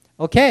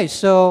Okay,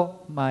 so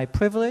my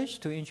privilege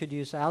to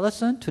introduce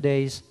Alison,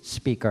 today's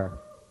speaker.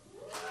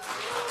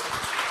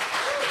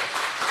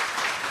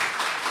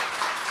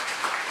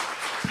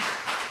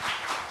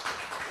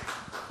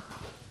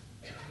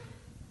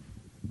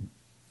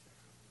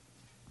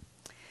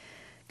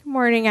 Good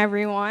morning,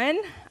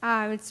 everyone.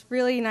 It's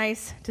really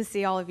nice to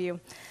see all of you.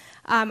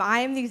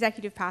 I am the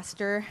executive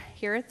pastor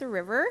here at the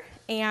River,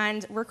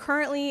 and we're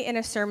currently in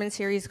a sermon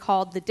series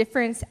called The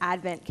Difference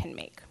Advent Can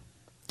Make.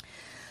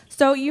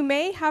 So you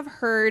may have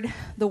heard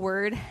the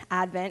word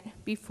Advent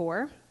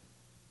before.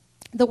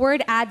 The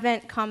word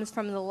Advent comes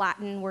from the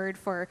Latin word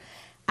for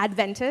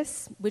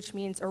adventus, which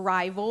means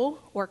arrival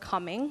or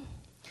coming.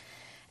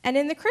 And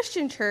in the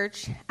Christian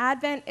church,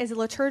 Advent is a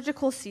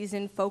liturgical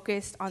season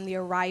focused on the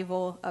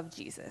arrival of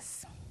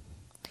Jesus.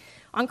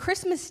 On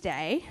Christmas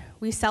Day,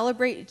 we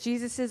celebrate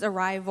Jesus'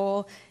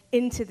 arrival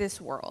into this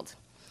world.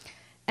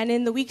 And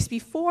in the weeks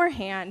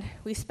beforehand,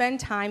 we spend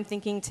time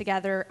thinking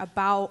together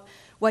about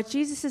what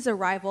Jesus'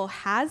 arrival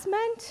has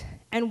meant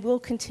and will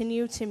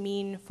continue to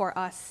mean for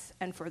us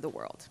and for the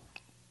world.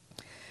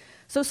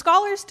 So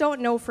scholars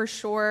don't know for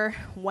sure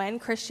when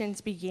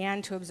Christians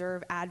began to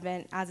observe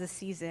Advent as a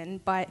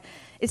season, but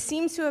it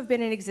seems to have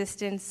been in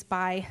existence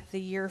by the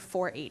year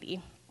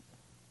 480.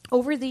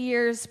 Over the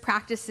years,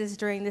 practices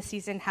during the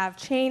season have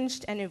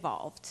changed and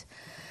evolved.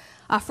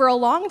 For a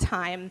long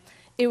time,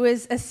 it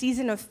was a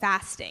season of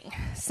fasting,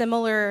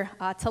 similar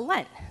to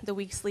Lent, the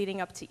weeks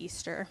leading up to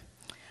Easter.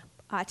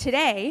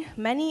 Today,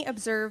 many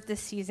observe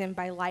this season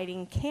by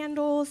lighting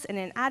candles in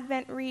an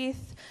Advent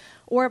wreath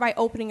or by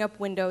opening up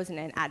windows in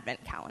an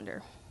Advent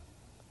calendar.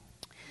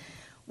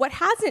 What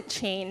hasn't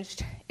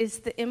changed is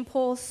the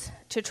impulse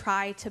to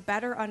try to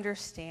better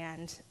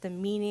understand the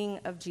meaning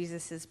of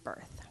Jesus'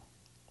 birth.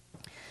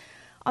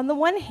 On the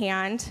one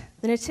hand,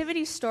 the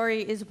Nativity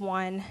story is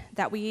one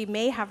that we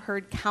may have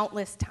heard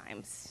countless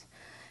times.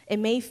 It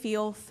may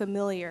feel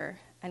familiar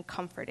and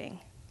comforting.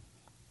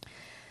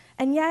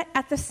 And yet,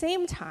 at the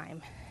same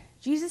time,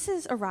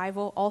 Jesus'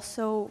 arrival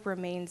also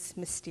remains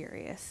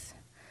mysterious.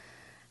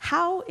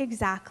 How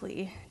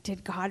exactly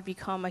did God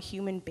become a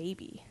human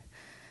baby?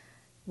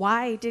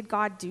 Why did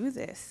God do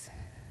this?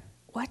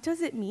 What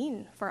does it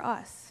mean for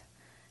us?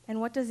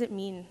 And what does it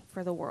mean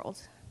for the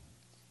world?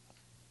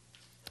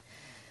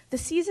 The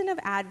season of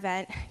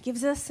Advent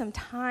gives us some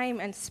time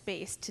and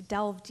space to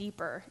delve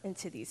deeper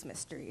into these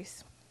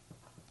mysteries.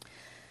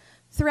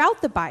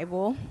 Throughout the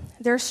Bible,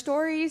 there are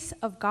stories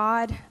of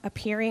God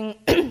appearing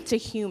to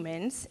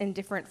humans in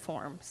different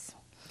forms.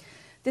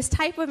 This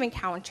type of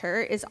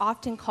encounter is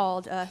often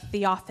called a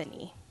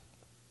theophany.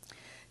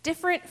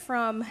 Different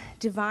from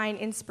divine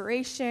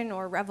inspiration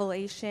or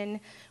revelation,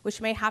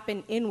 which may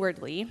happen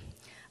inwardly,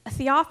 a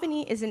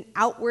theophany is an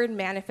outward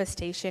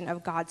manifestation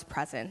of God's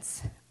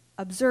presence,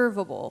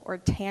 observable or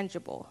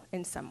tangible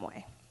in some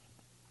way.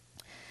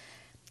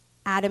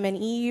 Adam and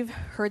Eve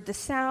heard the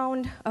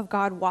sound of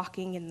God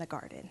walking in the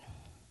garden.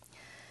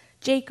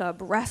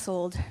 Jacob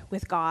wrestled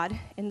with God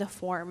in the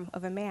form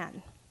of a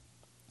man.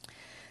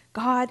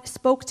 God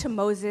spoke to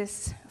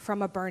Moses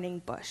from a burning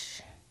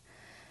bush.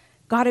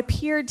 God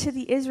appeared to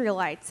the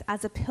Israelites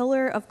as a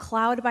pillar of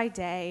cloud by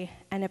day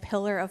and a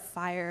pillar of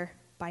fire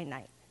by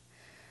night.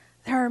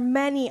 There are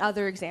many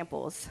other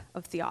examples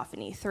of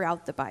theophany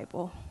throughout the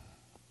Bible.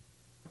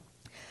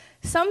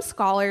 Some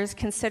scholars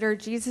consider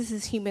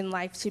Jesus' human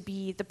life to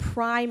be the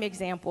prime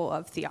example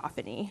of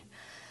theophany.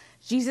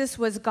 Jesus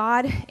was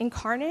God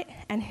incarnate,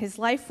 and his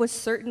life was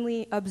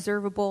certainly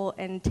observable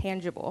and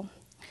tangible.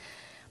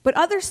 But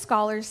other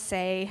scholars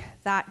say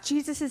that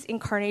Jesus'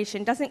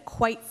 incarnation doesn't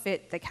quite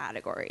fit the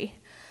category.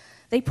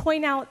 They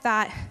point out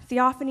that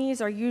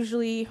theophanies are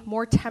usually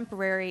more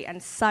temporary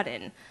and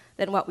sudden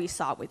than what we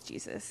saw with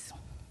Jesus.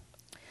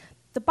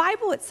 The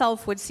Bible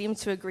itself would seem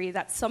to agree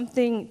that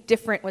something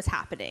different was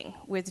happening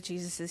with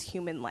Jesus'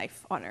 human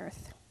life on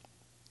earth.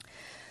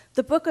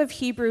 The book of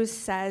Hebrews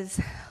says,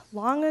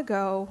 "Long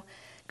ago,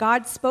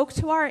 God spoke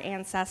to our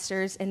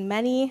ancestors in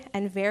many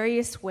and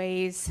various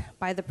ways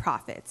by the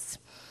prophets.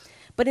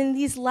 But in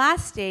these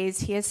last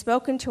days, he has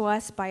spoken to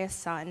us by a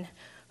Son,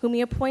 whom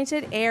he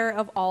appointed heir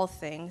of all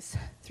things,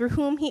 through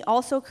whom he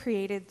also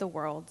created the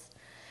world.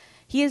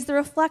 He is the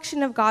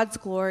reflection of God's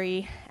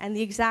glory and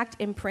the exact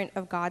imprint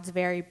of God's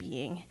very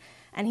being,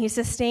 and he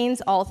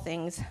sustains all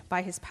things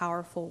by his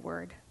powerful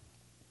word."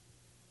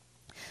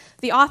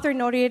 The author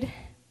noted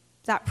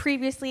that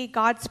previously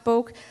God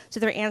spoke to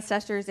their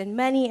ancestors in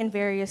many and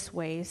various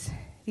ways.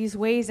 These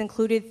ways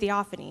included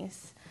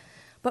theophanies.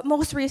 But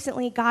most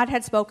recently, God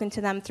had spoken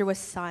to them through a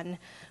Son,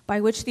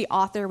 by which the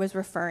author was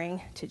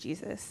referring to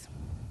Jesus.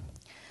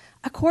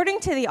 According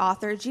to the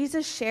author,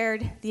 Jesus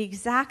shared the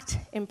exact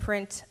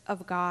imprint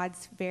of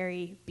God's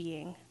very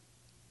being.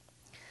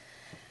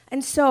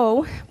 And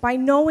so, by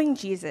knowing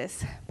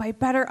Jesus, by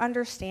better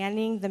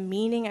understanding the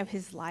meaning of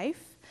his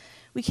life,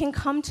 we can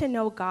come to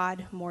know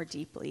God more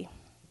deeply.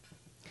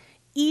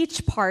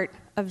 Each part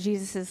of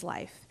Jesus'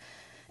 life,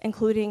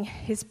 including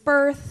his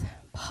birth,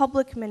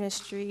 public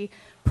ministry,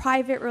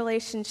 private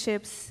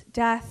relationships,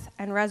 death,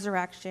 and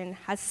resurrection,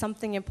 has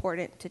something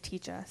important to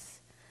teach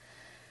us.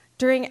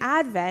 During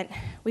Advent,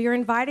 we are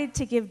invited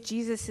to give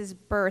Jesus'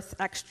 birth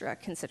extra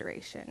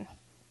consideration,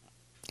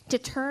 to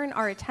turn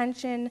our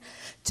attention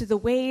to the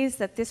ways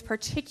that this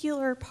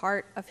particular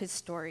part of his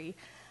story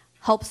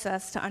helps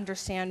us to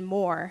understand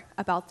more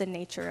about the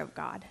nature of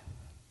God.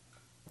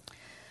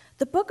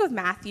 The book of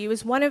Matthew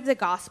is one of the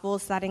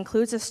Gospels that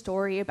includes a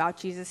story about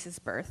Jesus'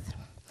 birth.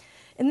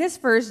 In this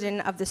version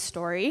of the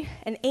story,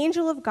 an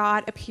angel of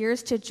God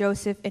appears to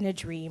Joseph in a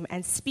dream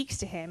and speaks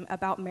to him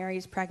about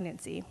Mary's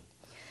pregnancy.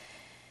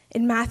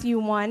 In Matthew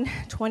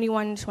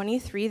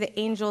 1:21-23, the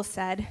angel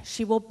said,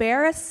 "She will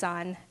bear a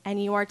son,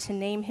 and you are to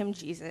name him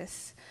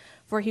Jesus,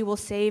 for he will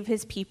save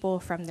his people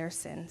from their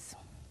sins."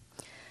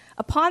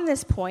 Upon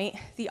this point,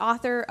 the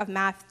author of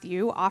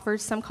Matthew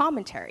offers some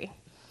commentary.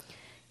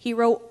 He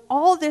wrote,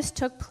 "All this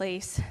took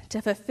place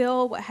to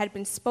fulfill what had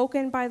been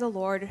spoken by the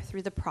Lord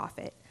through the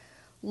prophet.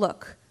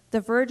 Look, the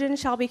virgin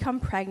shall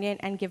become pregnant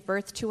and give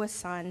birth to a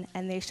son,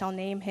 and they shall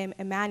name him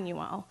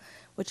Emmanuel,"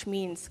 which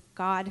means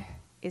God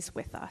is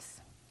with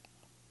us.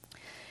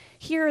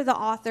 Here, the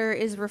author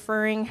is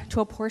referring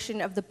to a portion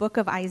of the book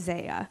of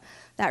Isaiah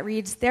that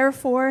reads,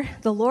 "Therefore,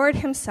 the Lord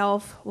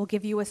himself will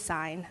give you a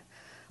sign.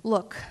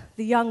 Look,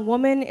 the young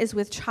woman is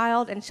with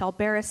child and shall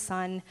bear a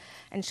son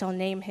and shall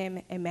name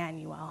him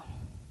Emmanuel."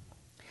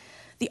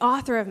 The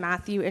author of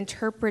Matthew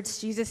interprets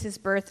Jesus'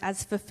 birth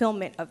as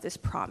fulfillment of this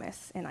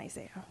promise in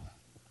Isaiah.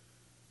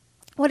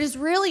 What is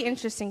really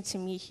interesting to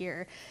me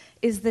here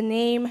is the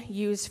name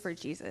used for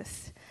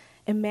Jesus,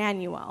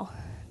 Emmanuel,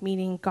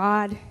 meaning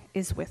God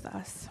is with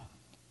us.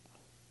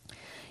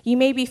 You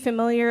may be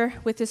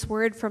familiar with this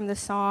word from the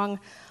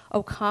song,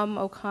 O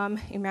come,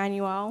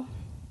 Emmanuel."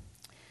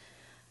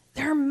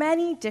 There are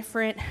many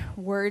different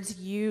words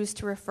used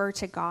to refer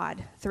to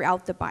God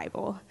throughout the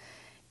Bible.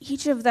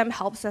 Each of them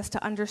helps us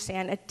to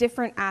understand a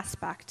different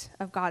aspect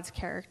of God's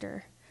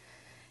character.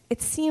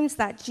 It seems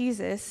that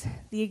Jesus,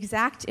 the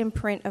exact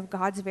imprint of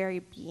God's very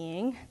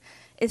being,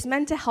 is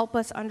meant to help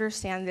us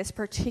understand this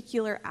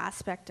particular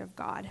aspect of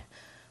God,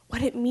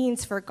 what it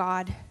means for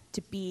God to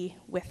be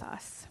with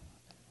us.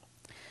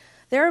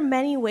 There are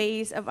many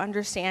ways of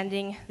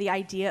understanding the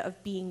idea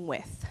of being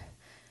with: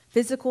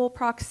 physical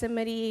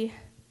proximity,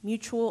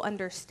 mutual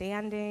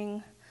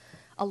understanding,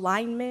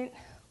 alignment,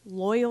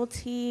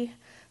 loyalty,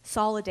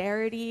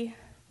 solidarity,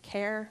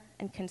 care,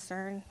 and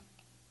concern.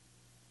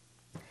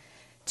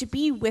 To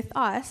be with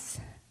us,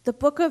 the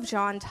book of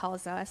John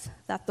tells us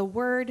that the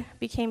Word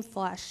became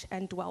flesh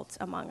and dwelt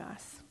among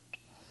us.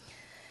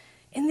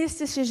 In this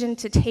decision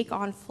to take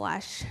on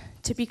flesh,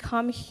 to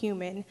become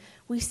human,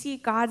 we see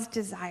God's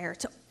desire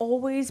to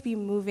always be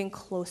moving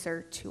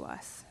closer to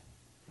us.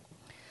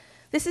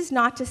 This is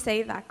not to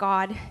say that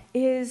God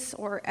is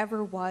or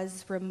ever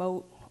was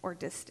remote or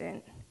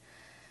distant.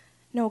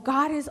 No,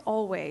 God is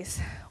always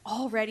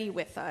already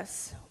with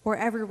us,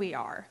 wherever we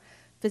are,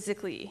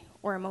 physically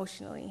or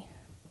emotionally.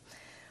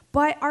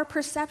 But our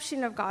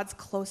perception of God's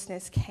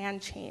closeness can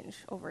change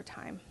over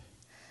time.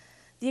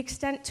 The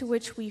extent to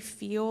which we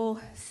feel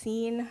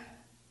seen,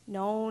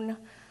 known,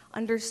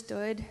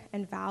 understood,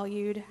 and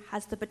valued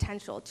has the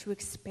potential to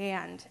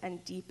expand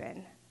and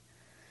deepen.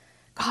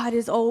 God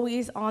is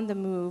always on the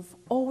move,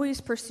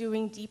 always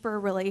pursuing deeper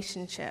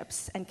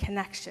relationships and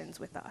connections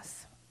with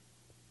us.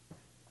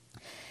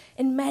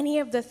 In many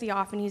of the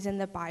theophanies in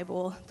the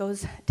Bible,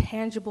 those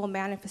tangible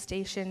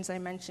manifestations I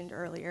mentioned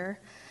earlier,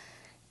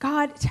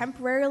 God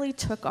temporarily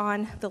took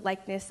on the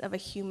likeness of a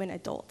human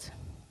adult.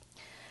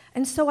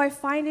 And so I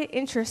find it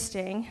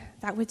interesting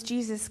that with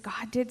Jesus,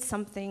 God did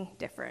something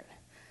different.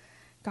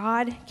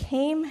 God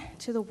came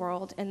to the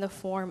world in the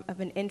form of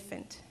an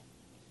infant.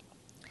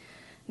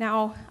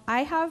 Now,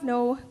 I have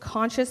no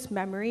conscious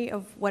memory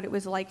of what it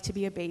was like to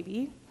be a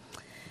baby,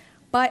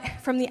 but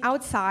from the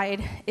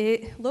outside,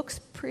 it looks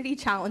pretty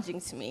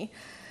challenging to me.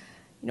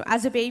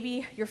 As a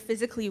baby, you're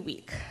physically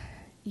weak.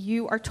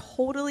 You are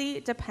totally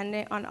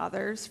dependent on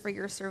others for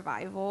your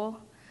survival.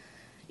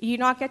 You do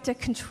not get to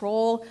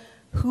control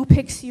who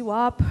picks you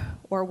up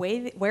or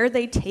where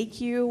they take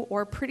you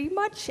or pretty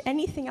much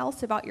anything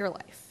else about your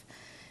life.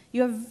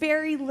 You have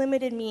very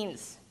limited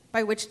means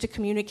by which to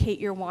communicate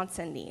your wants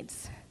and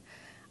needs.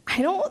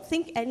 I don't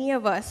think any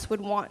of us would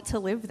want to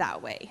live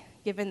that way,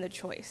 given the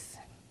choice.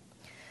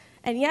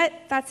 And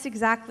yet, that's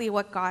exactly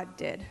what God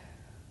did.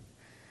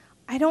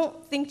 I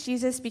don't think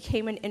Jesus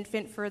became an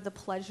infant for the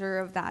pleasure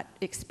of that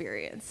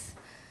experience.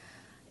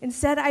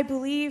 Instead, I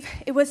believe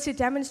it was to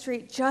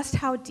demonstrate just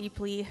how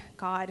deeply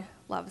God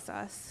loves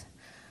us,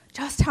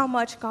 just how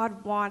much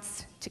God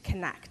wants to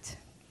connect.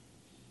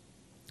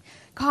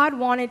 God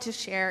wanted to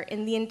share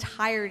in the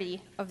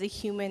entirety of the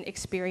human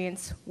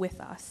experience with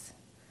us.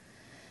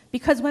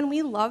 Because when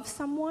we love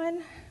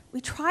someone, we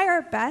try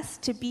our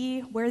best to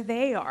be where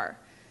they are,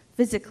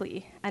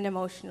 physically and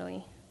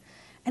emotionally.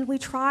 And we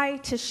try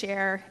to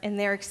share in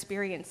their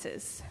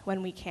experiences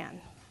when we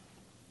can.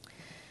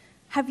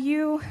 Have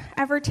you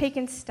ever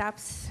taken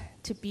steps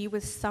to be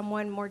with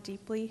someone more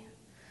deeply?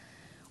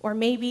 Or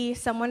maybe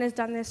someone has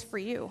done this for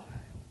you.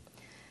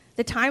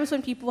 The times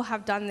when people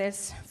have done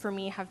this for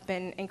me have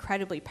been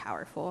incredibly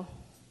powerful.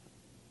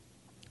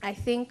 I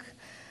think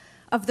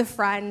of the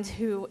friend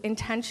who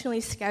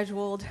intentionally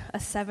scheduled a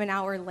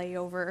 7-hour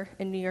layover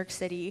in New York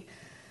City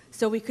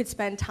so we could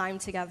spend time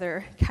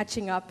together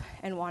catching up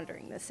and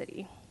wandering the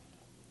city.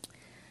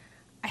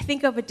 I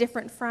think of a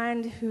different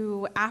friend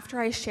who,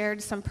 after I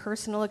shared some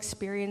personal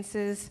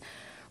experiences,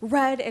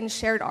 read and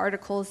shared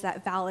articles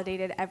that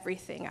validated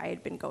everything I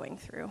had been going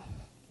through.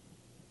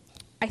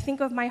 I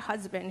think of my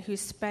husband who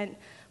spent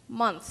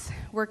months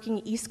working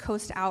East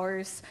Coast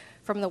hours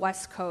from the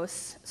West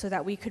Coast so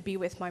that we could be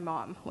with my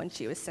mom when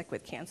she was sick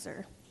with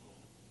cancer.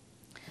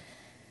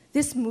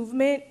 This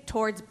movement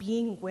towards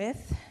being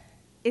with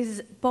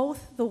is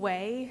both the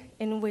way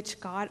in which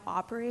God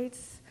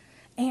operates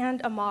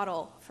and a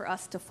model for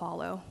us to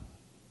follow.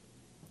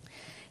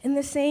 In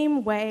the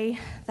same way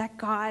that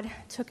God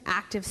took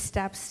active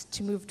steps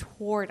to move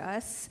toward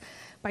us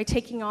by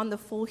taking on the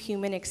full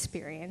human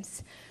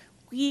experience,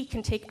 we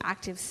can take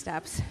active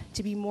steps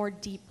to be more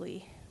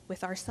deeply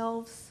with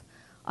ourselves,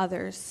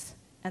 others,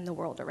 and the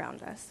world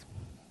around us.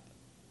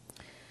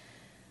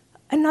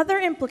 Another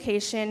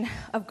implication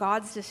of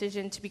God's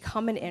decision to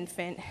become an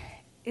infant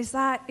is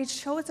that it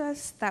shows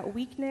us that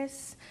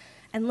weakness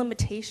and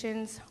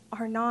limitations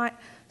are not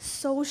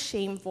so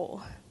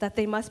shameful that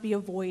they must be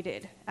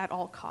avoided at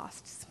all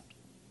costs.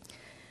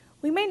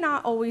 We may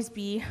not always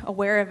be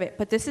aware of it,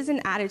 but this is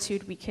an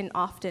attitude we can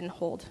often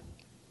hold.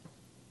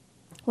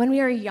 When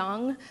we are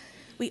young,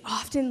 we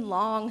often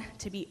long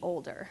to be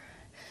older.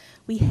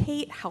 We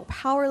hate how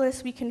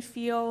powerless we can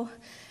feel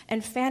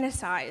and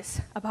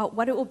fantasize about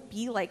what it will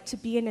be like to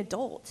be an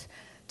adult,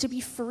 to be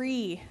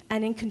free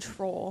and in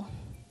control.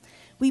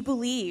 We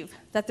believe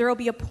that there will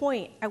be a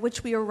point at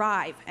which we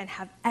arrive and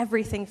have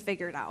everything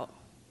figured out.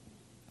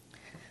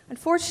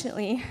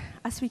 Unfortunately,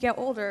 as we get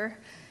older,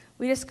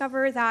 we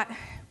discover that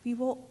we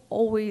will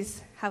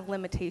always have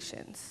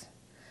limitations,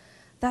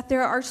 that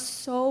there are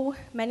so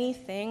many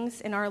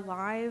things in our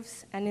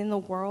lives and in the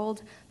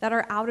world that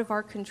are out of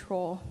our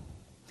control.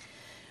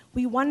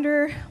 We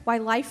wonder why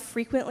life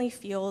frequently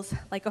feels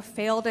like a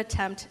failed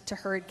attempt to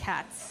herd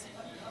cats.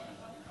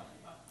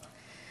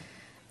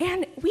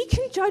 And we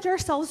can judge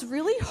ourselves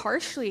really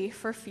harshly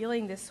for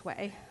feeling this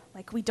way,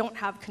 like we don't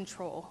have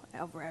control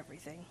over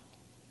everything.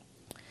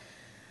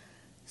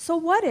 So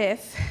what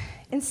if,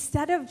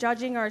 instead of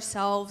judging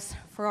ourselves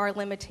for our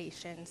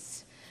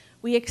limitations,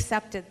 we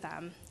accepted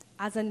them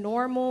as a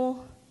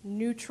normal,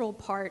 neutral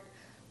part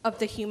of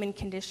the human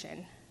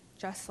condition,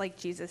 just like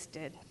Jesus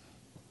did?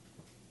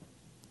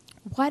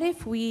 What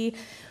if we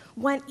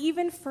went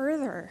even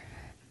further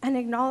and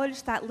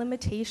acknowledge that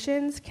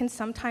limitations can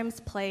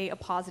sometimes play a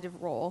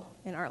positive role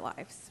in our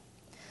lives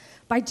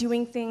by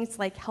doing things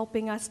like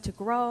helping us to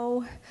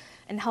grow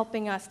and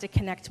helping us to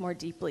connect more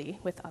deeply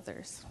with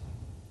others?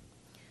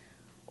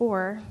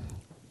 Or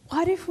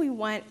what if we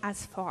went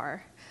as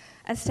far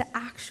as to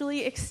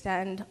actually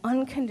extend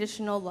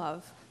unconditional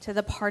love to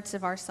the parts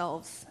of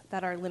ourselves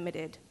that are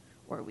limited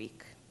or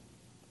weak?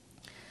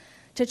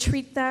 To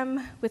treat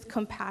them with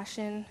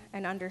compassion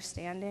and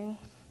understanding?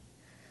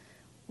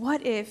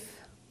 What if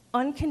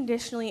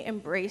unconditionally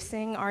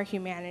embracing our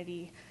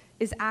humanity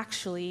is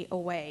actually a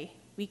way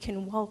we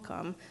can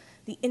welcome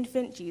the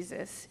infant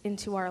Jesus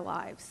into our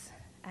lives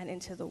and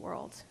into the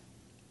world?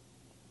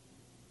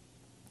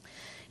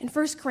 In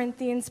 1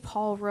 Corinthians,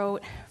 Paul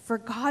wrote, "For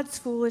God's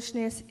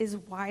foolishness is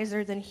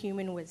wiser than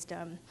human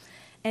wisdom,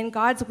 and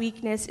God's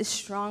weakness is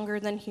stronger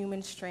than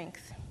human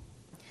strength."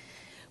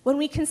 When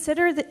we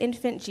consider the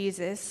infant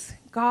Jesus,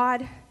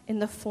 God in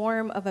the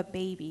form of a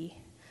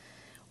baby,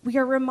 we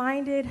are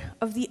reminded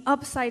of the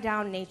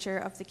upside-down nature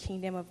of the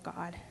kingdom of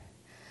God,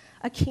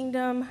 a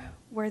kingdom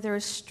where there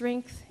is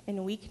strength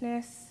in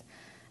weakness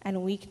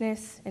and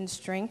weakness in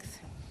strength,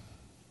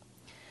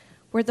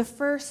 where the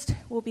first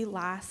will be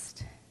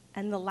last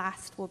and the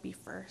last will be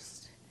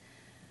first,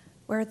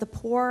 where the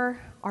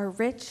poor are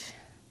rich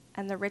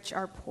and the rich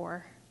are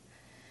poor,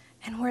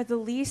 and where the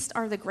least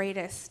are the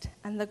greatest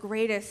and the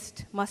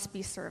greatest must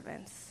be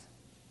servants.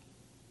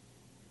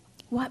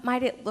 What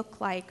might it look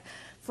like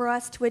for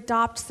us to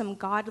adopt some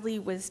godly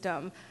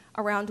wisdom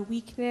around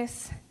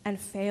weakness and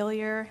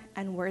failure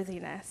and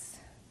worthiness?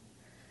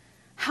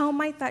 How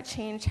might that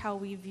change how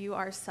we view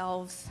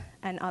ourselves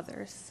and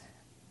others?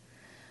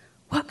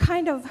 What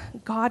kind of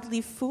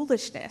godly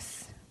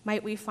foolishness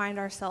might we find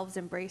ourselves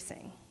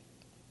embracing?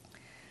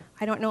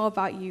 I don't know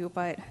about you,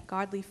 but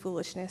godly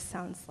foolishness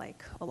sounds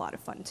like a lot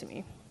of fun to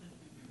me.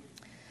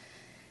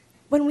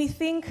 When we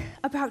think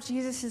about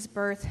Jesus'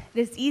 birth, it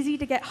is easy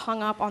to get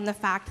hung up on the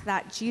fact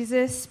that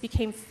Jesus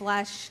became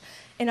flesh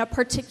in a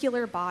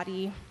particular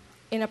body,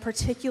 in a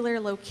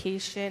particular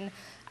location,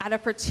 at a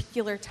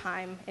particular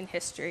time in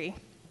history.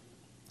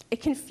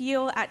 It can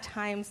feel at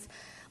times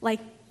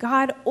like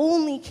God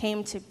only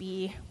came to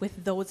be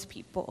with those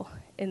people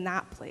in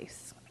that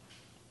place.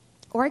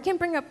 Or it can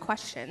bring up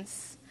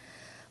questions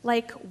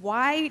like,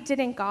 why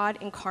didn't God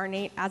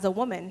incarnate as a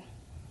woman?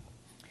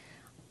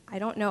 I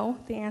don't know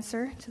the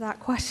answer to that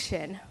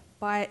question,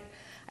 but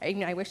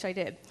I wish I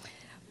did.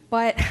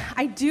 But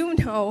I do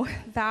know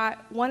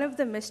that one of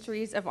the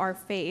mysteries of our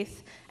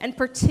faith, and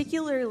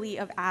particularly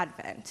of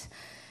Advent,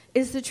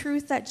 is the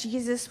truth that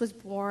Jesus was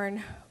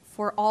born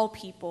for all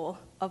people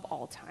of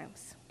all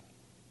times.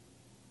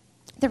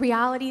 The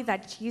reality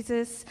that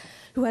Jesus,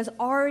 who has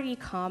already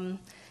come,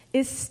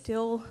 is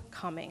still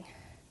coming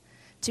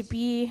to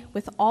be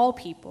with all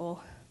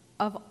people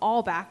of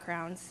all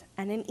backgrounds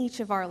and in each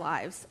of our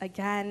lives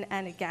again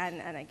and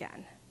again and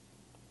again.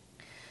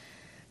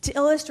 To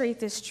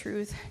illustrate this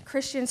truth,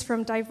 Christians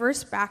from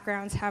diverse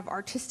backgrounds have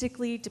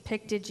artistically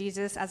depicted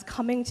Jesus as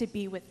coming to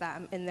be with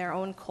them in their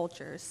own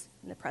cultures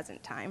in the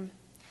present time.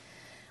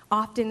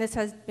 Often this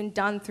has been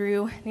done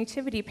through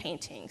nativity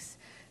paintings,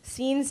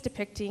 scenes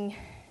depicting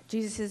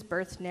Jesus'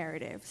 birth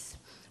narratives.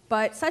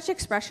 But such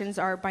expressions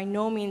are by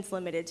no means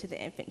limited to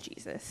the infant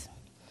Jesus.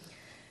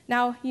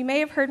 Now, you may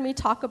have heard me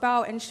talk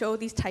about and show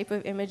these type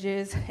of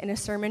images in a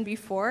sermon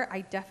before.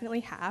 I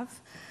definitely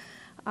have.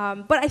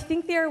 But I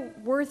think they're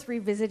worth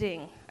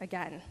revisiting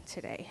again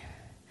today,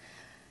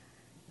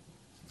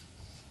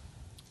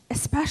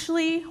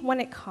 especially when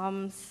it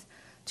comes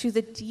to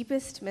the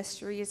deepest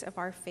mysteries of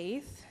our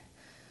faith,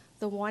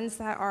 the ones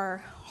that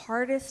are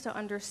hardest to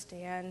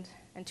understand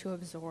and to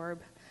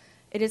absorb.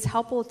 It is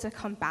helpful to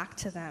come back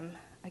to them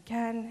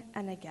again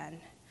and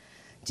again,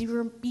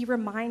 to be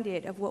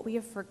reminded of what we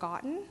have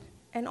forgotten,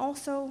 and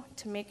also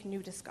to make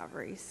new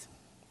discoveries.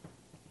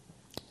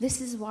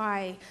 This is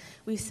why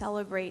we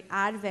celebrate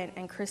Advent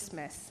and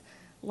Christmas,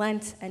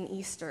 Lent and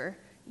Easter,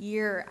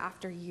 year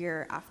after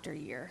year after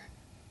year.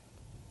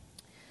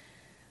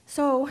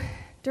 So,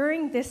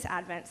 during this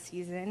Advent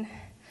season,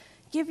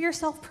 give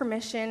yourself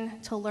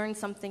permission to learn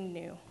something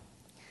new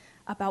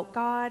about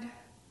God,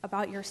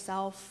 about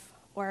yourself,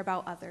 or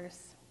about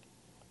others.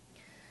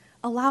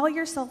 Allow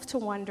yourself to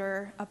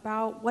wonder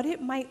about what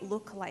it might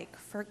look like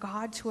for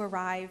God to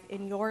arrive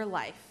in your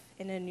life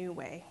in a new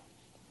way.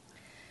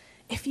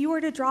 If you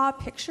were to draw a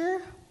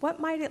picture,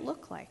 what might it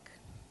look like?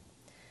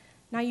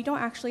 Now, you don't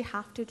actually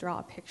have to draw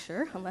a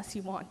picture unless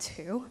you want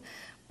to,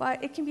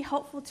 but it can be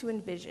helpful to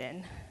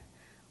envision.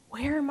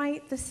 Where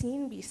might the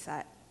scene be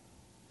set?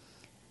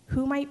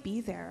 Who might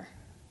be there?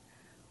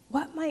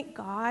 What might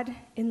God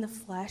in the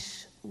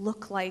flesh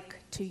look like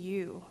to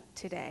you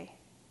today?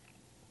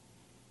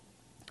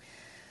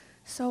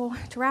 So,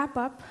 to wrap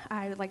up,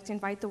 I would like to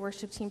invite the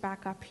worship team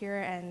back up here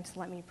and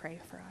let me pray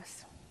for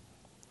us.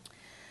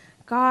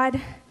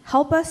 God,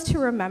 help us to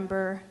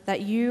remember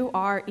that you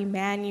are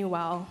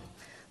Emmanuel,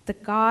 the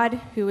God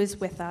who is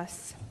with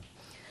us.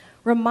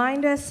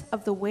 Remind us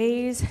of the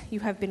ways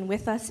you have been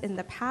with us in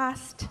the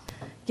past.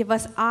 Give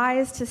us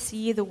eyes to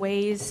see the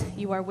ways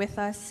you are with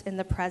us in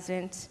the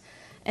present,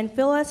 and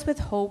fill us with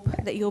hope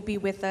that you'll be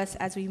with us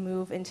as we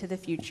move into the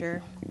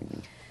future.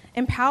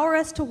 Empower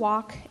us to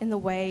walk in the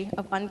way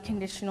of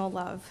unconditional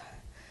love.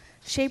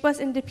 Shape us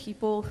into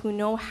people who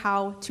know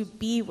how to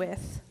be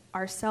with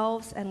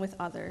ourselves and with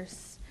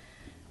others.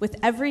 With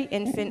every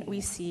infant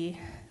we see,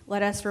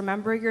 let us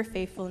remember your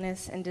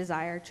faithfulness and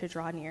desire to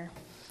draw near.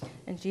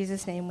 In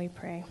Jesus' name we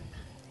pray.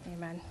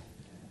 Amen.